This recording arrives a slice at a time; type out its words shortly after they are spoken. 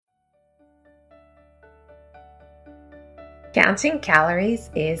Counting calories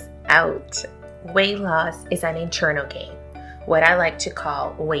is out. Weight loss is an internal game, what I like to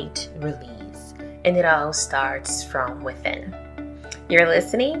call weight release, and it all starts from within. You're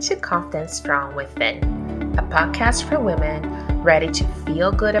listening to Confidence from Within, a podcast for women ready to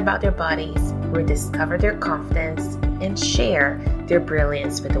feel good about their bodies, rediscover their confidence, and share their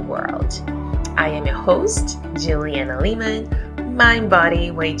brilliance with the world. I am your host, Juliana Lehman, mind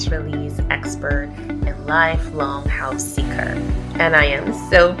body weight release expert and lifelong health seeker. And I am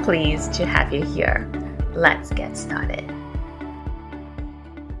so pleased to have you here. Let's get started.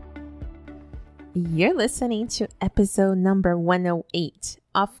 You're listening to episode number 108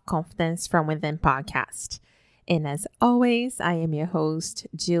 of Confidence from Within podcast. And as always, I am your host,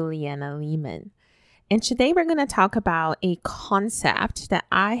 Juliana Lehman. And today we're going to talk about a concept that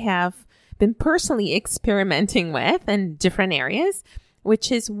I have been personally experimenting with in different areas,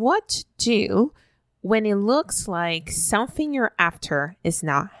 which is what to do when it looks like something you're after is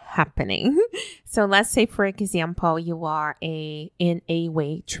not happening. So let's say, for example, you are in a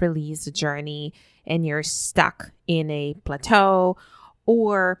weight release journey and you're stuck in a plateau,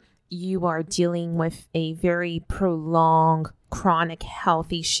 or you are dealing with a very prolonged chronic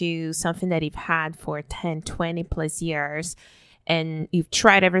health issue, something that you've had for 10, 20 plus years, and you've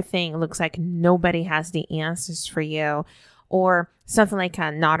tried everything. It looks like nobody has the answers for you. Or something like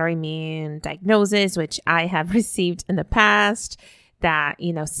an autoimmune diagnosis, which I have received in the past, that,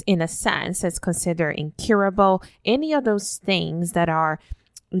 in a sense is considered incurable. Any of those things that are,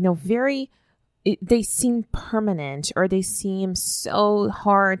 they seem permanent, or they seem so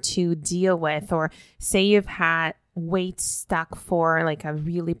hard to deal with. Or say you've had weight stuck for like a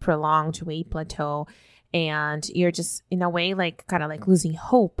really prolonged weight plateau, and you're just in a way kind of losing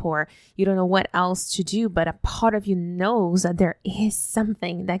hope, or you don't know what else to do, but a part of you knows that there is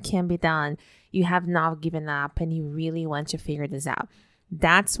something that can be done. You have not given up and you really want to figure this out.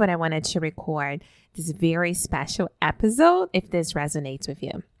 That's what I wanted to record this very special episode, if this resonates with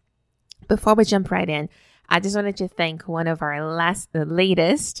you. Before we jump right in, I just wanted to thank one of our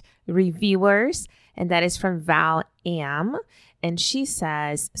latest reviewers, and that is from Val M. And she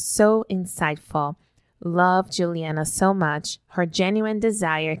says, "So insightful. Love Juliana so much. Her genuine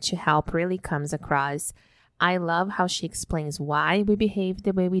desire to help really comes across. I love how she explains why we behave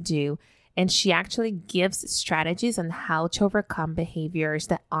the way we do, and she actually gives strategies on how to overcome behaviors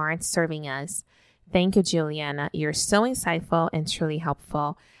that aren't serving us. Thank you, Juliana. You're so insightful and truly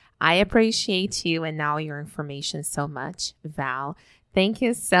helpful. I appreciate you and all your information so much, Val." Thank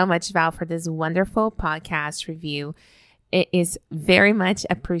you so much, Val, for this wonderful podcast review. It is very much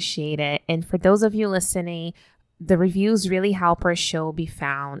appreciated. And for those of you listening, the reviews really help our show be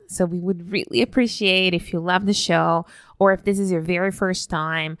found. So we would really appreciate if you love the show, or if this is your very first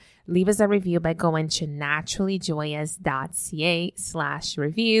time, leave us a review by going to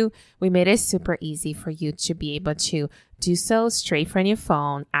naturallyjoyous.ca/review. We made it super easy for you to be able to do so straight from your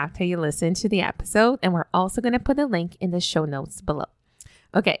phone after you listen to the episode. And we're also going to put a link in the show notes below.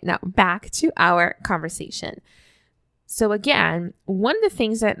 Okay, now back to our conversation. So again, one of the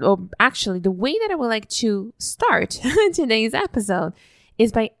things the way that I would like to start today's episode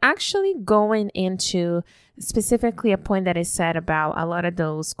is by actually going into specifically a point that I said about a lot of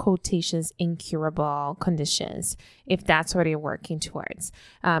those quotations, incurable conditions, if that's what you're working towards.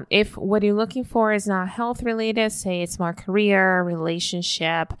 If what you're looking for is not health related, say it's more career,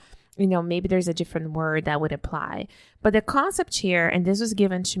 relationship, maybe there's a different word that would apply. But the concept here, and this was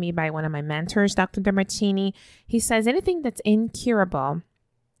given to me by one of my mentors, Dr. DeMartini, he says anything that's incurable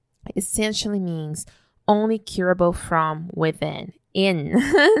essentially means only curable from within,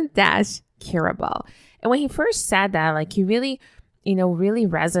 curable. And when he first said that, he really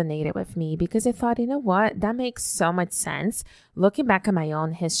resonated with me, because I thought, that makes so much sense. Looking back at my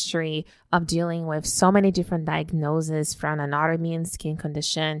own history of dealing with so many different diagnoses, from an autoimmune skin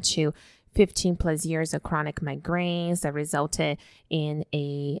condition to 15 plus years of chronic migraines that resulted in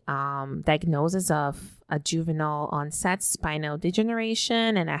a diagnosis of a juvenile onset spinal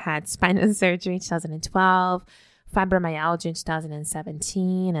degeneration. And I had spinal surgery in 2012, fibromyalgia in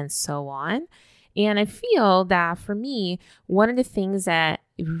 2017, and so on. And I feel that for me, one of the things that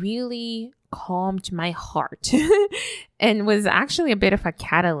really calmed my heart and was actually a bit of a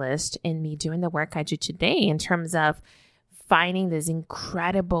catalyst in me doing the work I do today, in terms of finding this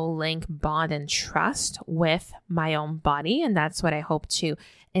incredible link, bond, and trust with my own body. And that's what I hope to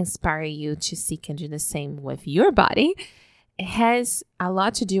inspire you to seek and do the same with your body. It has a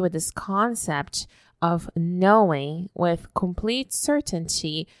lot to do with this concept of knowing with complete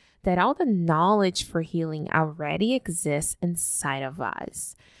certainty that all the knowledge for healing already exists inside of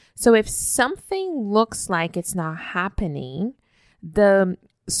us. So if something looks like it's not happening, the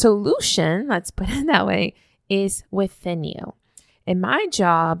solution, let's put it that way, is within you. And my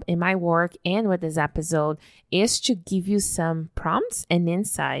job in my work and with this episode is to give you some prompts and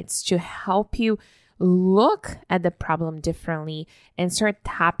insights to help you look at the problem differently and start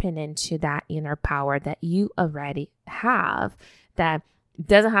tapping into that inner power that you already have, that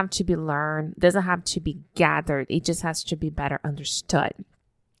doesn't have to be learned, doesn't have to be gathered. It just has to be better understood.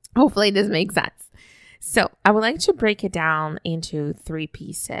 Hopefully this makes sense. So I would like to break it down into 3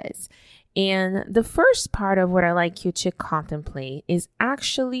 pieces. And the first part of what I like you to contemplate is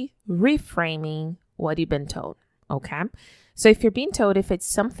actually reframing what you've been told. Okay. So if you're being told, if it's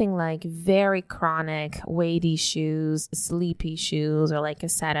something like very chronic weight issues, sleep issues, or like I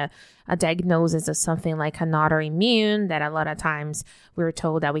said, a diagnosis of something like an autoimmune that a lot of times we're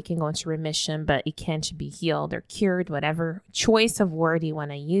told that we can go into remission, but it can't be healed or cured, whatever choice of word you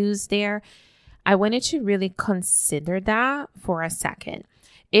want to use there. I wanted to really consider that for a second.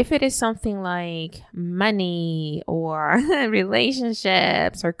 If it is something like money or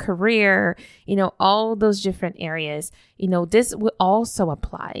relationships or career, all those different areas, this will also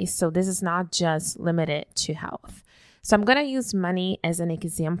apply. So this is not just limited to health. So I'm going to use money as an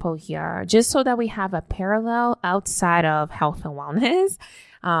example here, just so that we have a parallel outside of health and wellness.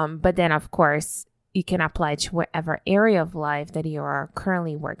 But then, of course, you can apply to whatever area of life that you are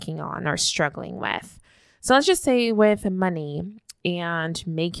currently working on or struggling with. So let's just say with money and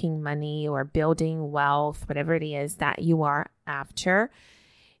making money or building wealth, whatever it is that you are after,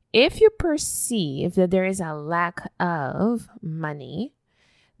 if you perceive that there is a lack of money,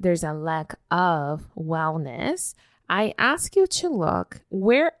 there's a lack of wellness, I ask you to look,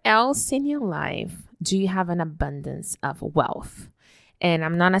 where else in your life do you have an abundance of wealth? And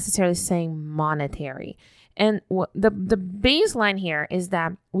I'm not necessarily saying monetary. And the baseline here is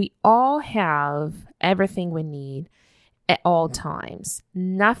that we all have everything we need at all times.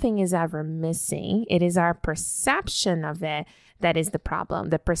 Nothing is ever missing. It is our perception of it that is the problem,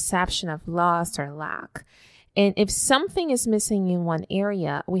 the perception of loss or lack. And if something is missing in one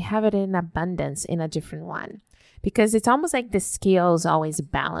area, we have it in abundance in a different one, because it's almost like the scales always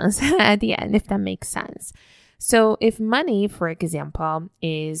balance at the end, if that makes sense. So if money, for example,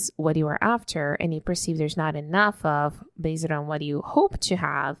 is what you are after and you perceive there's not enough of based on what you hope to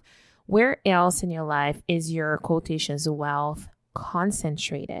have, where else in your life is your quotations wealth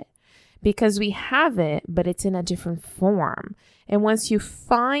concentrated? Because we have it, but it's in a different form. And once you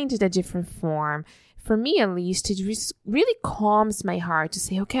find the different form, for me at least, it really calms my heart to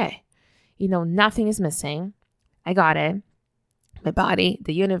say, okay, nothing is missing. I got it. My body,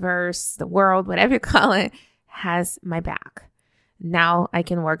 the universe, the world, whatever you call it, has my back. Now I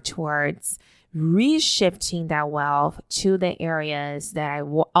can work towards reshifting that wealth to the areas that I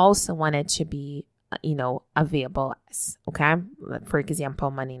also wanted to be, available as, okay? For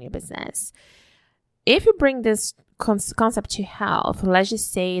example, money in your business. If you bring this concept to health, let's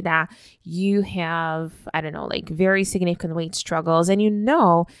just say that you have, very significant weight struggles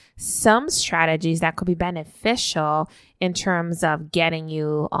and some strategies that could be beneficial in terms of getting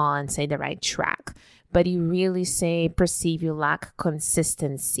you on, say, the right track. But you really perceive you lack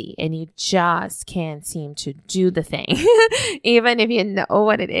consistency and you just can't seem to do the thing. Even if you know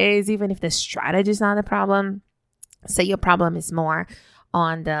what it is, even if the strategy is not the problem, say your problem is more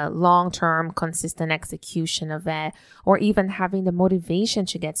on the long-term consistent execution of it, or even having the motivation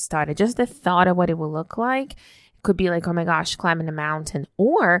to get started, just the thought of what it will look like. Could be like, oh my gosh, climbing a mountain.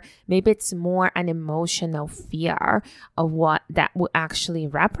 Or maybe it's more an emotional fear of what that will actually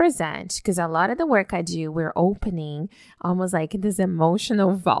represent. Because a lot of the work I do, we're opening almost like this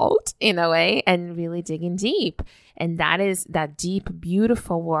emotional vault in a way and really digging deep. And that deep,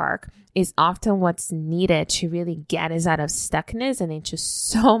 beautiful work is often what's needed to really get us out of stuckness and into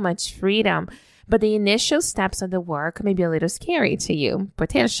so much freedom. But the initial steps of the work may be a little scary to you,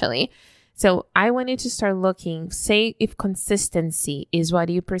 potentially. So I want you to start looking, say if consistency is what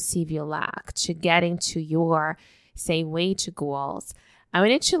you perceive you lack to getting to your, say, way to goals. I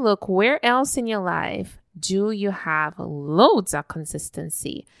want you to look, where else in your life do you have loads of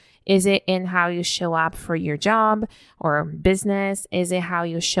consistency? Is it in how you show up for your job or business? Is it how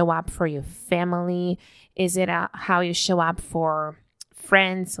you show up for your family? Is it how you show up for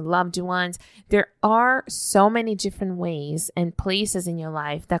friends, loved ones? There are so many different ways and places in your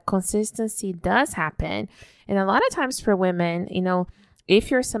life that consistency does happen. And a lot of times for women, if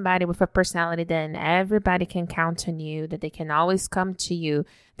you're somebody with a personality that everybody can count on you, that they can always come to you,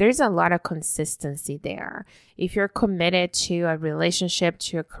 there's a lot of consistency there. If you're committed to a relationship,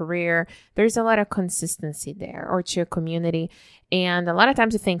 to a career, there's a lot of consistency there, or to a community. And a lot of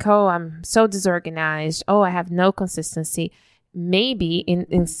times you think, oh, I'm so disorganized. Oh, I have no consistency. Maybe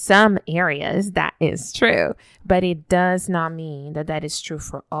in some areas that is true, but it does not mean that that is true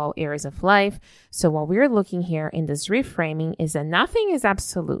for all areas of life. So what we're looking here in this reframing is that nothing is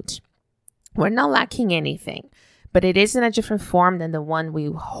absolute. We're not lacking anything, but it is in a different form than the one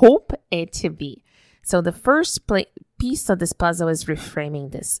we hope it to be. So the first piece of this puzzle is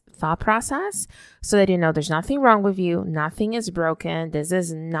reframing this thought process so that you know there's nothing wrong with you. Nothing is broken. This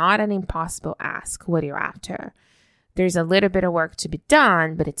is not an impossible ask what you're after. There's a little bit of work to be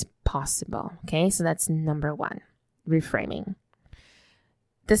done, but it's possible. Okay, so that's number one, reframing.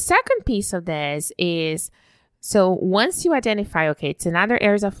 The second piece of this is, so once you identify, okay, it's in other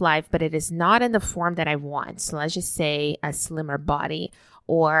areas of life, but it is not in the form that I want. So let's just say a slimmer body,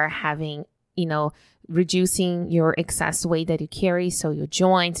 or having, reducing your excess weight that you carry so your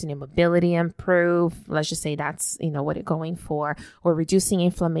joints and your mobility improve. Let's just say that's, what you're going for, or reducing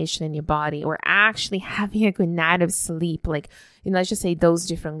inflammation in your body, or actually having a good night of sleep. Like, let's just say those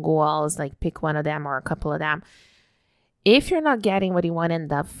different goals, like pick one of them or a couple of them. If you're not getting what you want in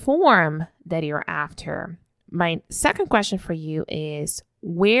the form that you're after, my second question for you is,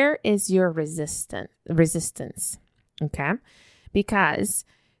 where is your resistance? Okay. Because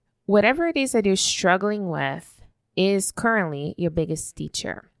whatever it is that you're struggling with is currently your biggest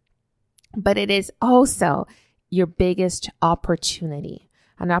teacher, but it is also your biggest opportunity,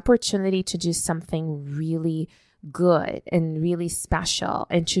 an opportunity to do something really good and really special,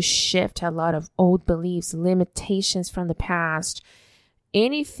 and to shift a lot of old beliefs, limitations from the past.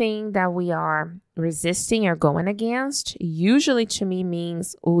 Anything that we are resisting or going against usually to me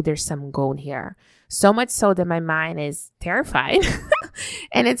means, oh, there's some gold here. So much so that my mind is terrified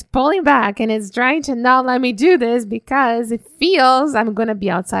and it's pulling back and it's trying to not let me do this because it feels I'm going to be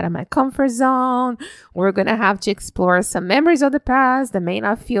outside of my comfort zone. We're going to have to explore some memories of the past that may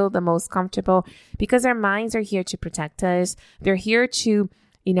not feel the most comfortable, because our minds are here to protect us. They're here to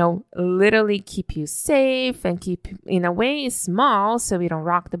literally keep you safe and keep, in a way, small so we don't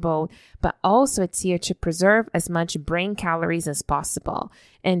rock the boat. But also it's here to preserve as much brain calories as possible.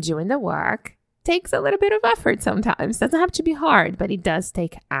 And doing the work takes a little bit of effort sometimes. Doesn't have to be hard, but it does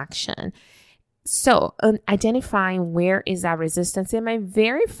take action. So identifying where is that resistance. And my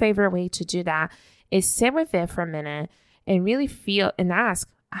very favorite way to do that is sit with it for a minute and really feel and ask,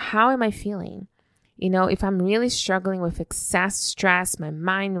 how am I feeling? If I'm really struggling with excess stress, my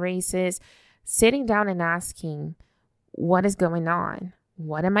mind races, sitting down and asking, what is going on?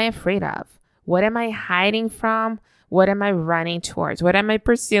 What am I afraid of? What am I hiding from? What am I running towards? What am I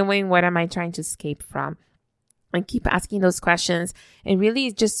pursuing? What am I trying to escape from? And keep asking those questions and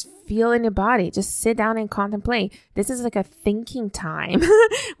really just feel in your body. Just sit down and contemplate. This is like a thinking time,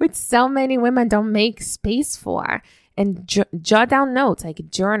 which so many women don't make space for. And jot down notes, like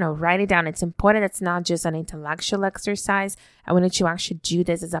journal, write it down. It's important. It's not just an intellectual exercise. I wanted you to actually do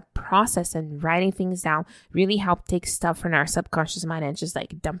this as a process, and writing things down really help take stuff from our subconscious mind and just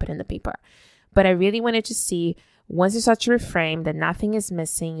like dump it in the paper. But I really wanted to see, once you start to reframe, that nothing is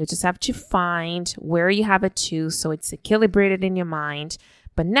missing. You just have to find where you have it to, so it's equilibrated in your mind.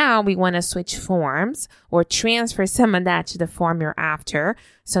 But now we want to switch forms or transfer some of that to the form you're after.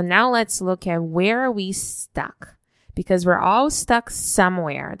 So now let's look at, where are we stuck? Because we're all stuck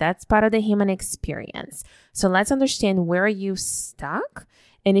somewhere. That's part of the human experience. So let's understand, where are you stuck?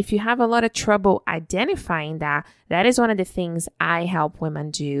 And if you have a lot of trouble identifying that, that is one of the things I help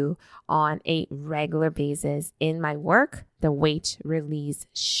women do on a regular basis in my work, the weight release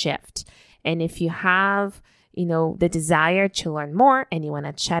shift. And if you have, the desire to learn more and you want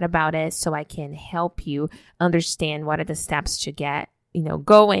to chat about it so I can help you understand what are the steps to get,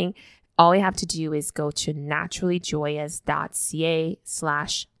 going, all you have to do is go to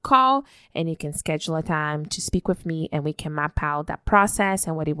naturallyjoyous.ca/call, and you can schedule a time to speak with me, and we can map out that process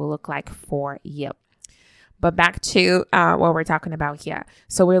and what it will look like for you. But back to what we're talking about here.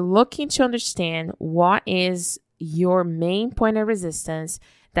 So we're looking to understand, what is your main point of resistance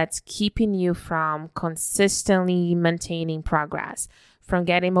that's keeping you from consistently maintaining progress, from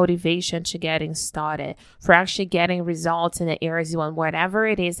getting motivation to getting started, for actually getting results in the areas you want, whatever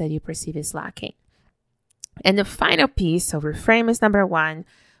it is that you perceive is lacking. And the final piece, so reframe is number one,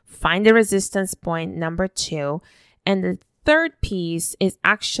 find the resistance point, number two. And the third piece is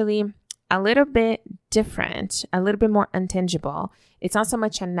actually a little bit different, a little bit more intangible. It's not so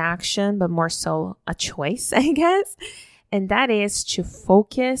much an action, but more so a choice, I guess. and that is to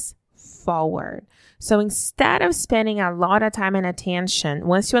focus forward. So instead of spending a lot of time and attention,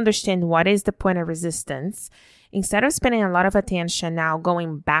 once you understand what is the point of resistance, instead of spending a lot of attention now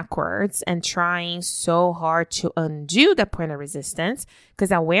going backwards and trying so hard to undo the point of resistance,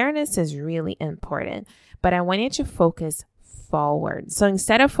 because awareness is really important, but I want you to focus forward. So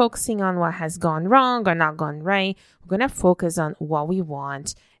instead of focusing on what has gone wrong or not gone right, we're going to focus on what we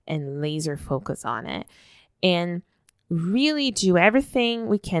want and laser focus on it. And really do everything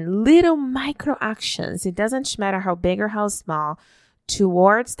we can, little micro actions. It doesn't matter how big or how small,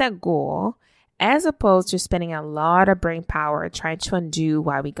 towards that goal, as opposed to spending a lot of brain power trying to undo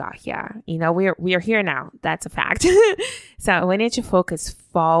why we got here. You know, we are here now. That's a fact. So we need to focus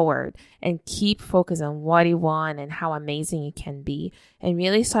forward and keep focus on what you want and how amazing you can be, and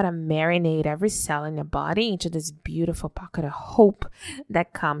really sort of marinate every cell in your body into this beautiful pocket of hope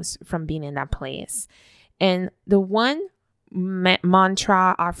that comes from being in that place. And the one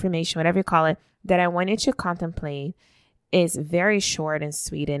mantra, affirmation, whatever you call it, that I want you to contemplate is very short and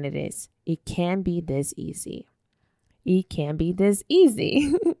sweet, and it is, it can be this easy. It can be this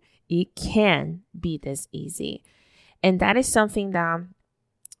easy. It can be this easy. And that is something that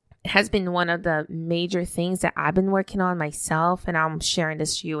has been one of the major things that I've been working on myself, and I'm sharing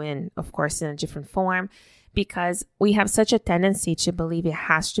this to you in, of course, in a different form, because we have such a tendency to believe it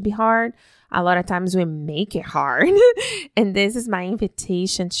has to be hard. A lot of times we make it hard. And this is my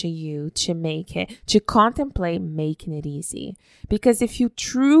invitation to you to contemplate making it easy. Because if you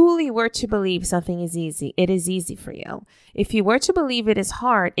truly were to believe something is easy, it is easy for you. If you were to believe it is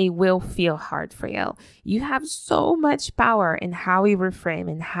hard, it will feel hard for you. You have so much power in how you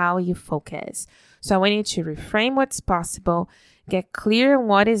reframe and how you focus. So I want you to reframe what's possible, get clear on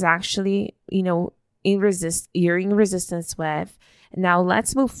what is actually, you're in resistance with. Now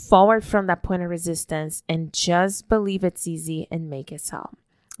let's move forward from that point of resistance and just believe it's easy and make it so.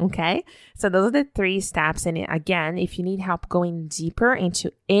 Okay, so those are the 3 steps. And again, if you need help going deeper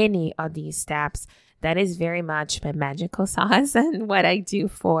into any of these steps, that is very much my magical sauce and what I do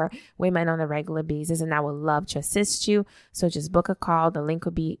for women on a regular basis. And I would love to assist you. So just book a call. The link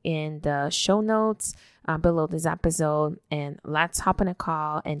will be in the show notes below this episode. And let's hop on a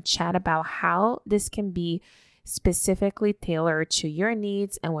call and chat about how this can be specifically tailored to your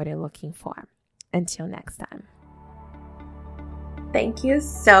needs and what you're looking for. Until next time. Thank you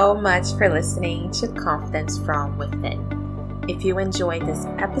so much for listening to Confidence from Within. If you enjoyed this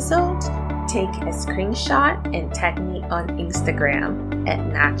episode, take a screenshot and tag me on Instagram at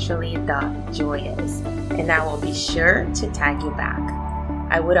naturally.joyous, and I will be sure to tag you back.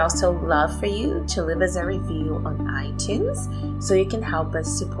 I would also love for you to leave us a review on iTunes so you can help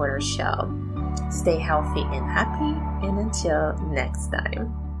us support our show. Stay healthy and happy, and until next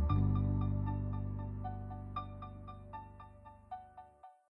time.